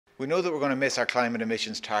We know that we're going to miss our climate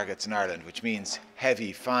emissions targets in Ireland, which means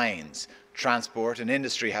heavy fines. Transport and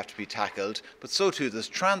industry have to be tackled, but so too does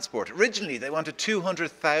transport. Originally, they wanted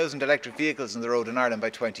 200,000 electric vehicles on the road in Ireland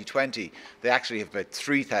by 2020. They actually have about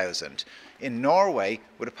 3,000. In Norway,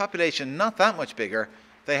 with a population not that much bigger,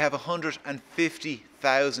 they have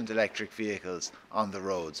 150,000 electric vehicles on the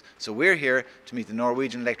roads. So we're here to meet the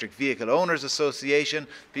Norwegian Electric Vehicle Owners Association,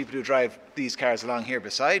 people who drive these cars along here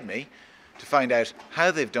beside me, to find out how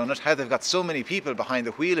they've done it, how they've got so many people behind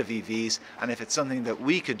the wheel of EVs, and if it's something that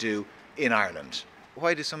we could do in Ireland.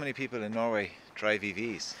 Why do so many people in Norway drive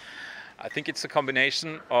EVs? I think it's a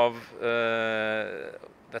combination of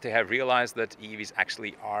that they have realized that EVs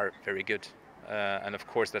actually are very good, and of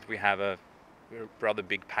course that we have a rather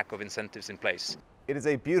big pack of incentives in place. It is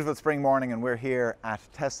a beautiful spring morning and we're here at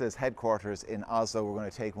Tesla's headquarters in Oslo. We're going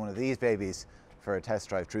to take one of these babies for a test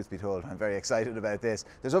drive, truth be told. I'm very excited about this.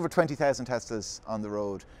 There's over 20,000 Teslas on the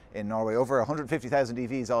road in Norway, over 150,000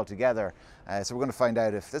 EVs altogether. So we're going to find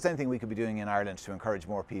out if there's anything we could be doing in Ireland to encourage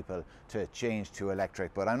more people to change to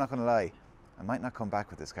electric. But I'm not going to lie, I might not come back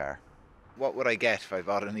with this car. What would I get if I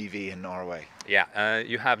bought an EV in Norway? Yeah,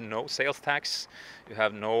 you have no sales tax, you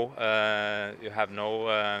have no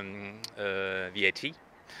VAT.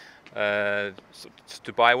 So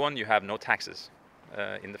to buy one, you have no taxes.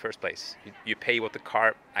 In the first place, you pay what the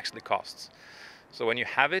car actually costs. So when you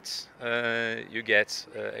have it, you get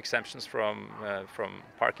exemptions from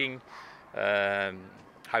parking,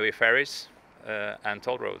 highway ferries, and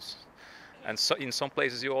toll roads. And so in some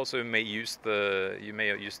places you also may use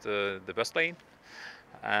the bus lane,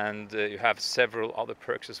 and you have several other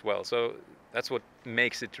perks as well. So that's what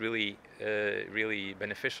makes it really really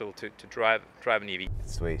beneficial to drive an EV.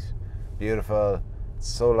 It's sweet, beautiful, it's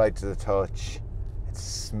so light to the touch. It's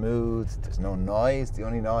smooth, there's no noise. The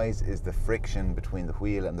only noise is the friction between the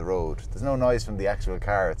wheel and the road. There's no noise from the actual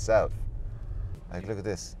car itself. Like, look at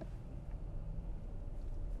this.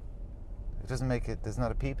 It doesn't make it, there's not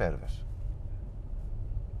a peep out of it.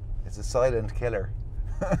 It's a silent killer.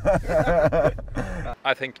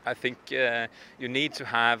 I think you need to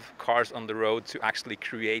have cars on the road to actually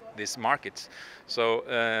create this market. So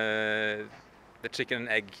the chicken and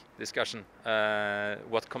egg discussion,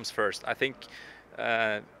 what comes first? I think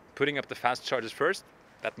putting up the fast chargers first,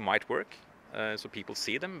 that might work, so people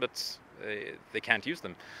see them, but they can't use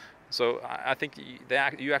them. So I think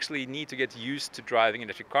you actually need to get used to driving an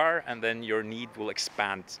electric car, and then your need will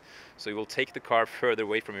expand. So you will take the car further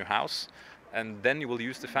away from your house, and then you will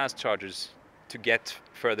use the fast chargers to get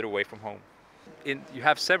further away from home. You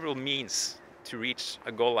have several means to reach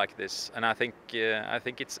a goal like this, and I think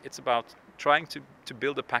it's about trying to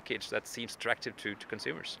build a package that seems attractive to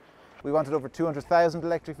consumers. We wanted over 200,000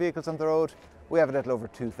 electric vehicles on the road. We have a little over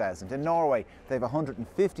 2,000. In Norway, they have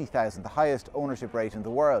 150,000, the highest ownership rate in the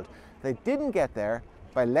world. They didn't get there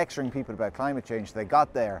by lecturing people about climate change. They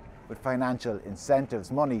got there with financial incentives.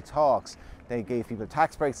 Money talks. They gave people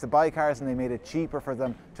tax breaks to buy cars, and they made it cheaper for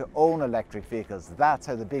them to own electric vehicles. That's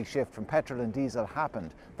how the big shift from petrol and diesel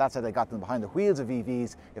happened. That's how they got them behind the wheels of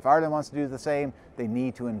EVs. If Ireland wants to do the same, they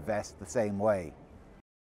need to invest the same way.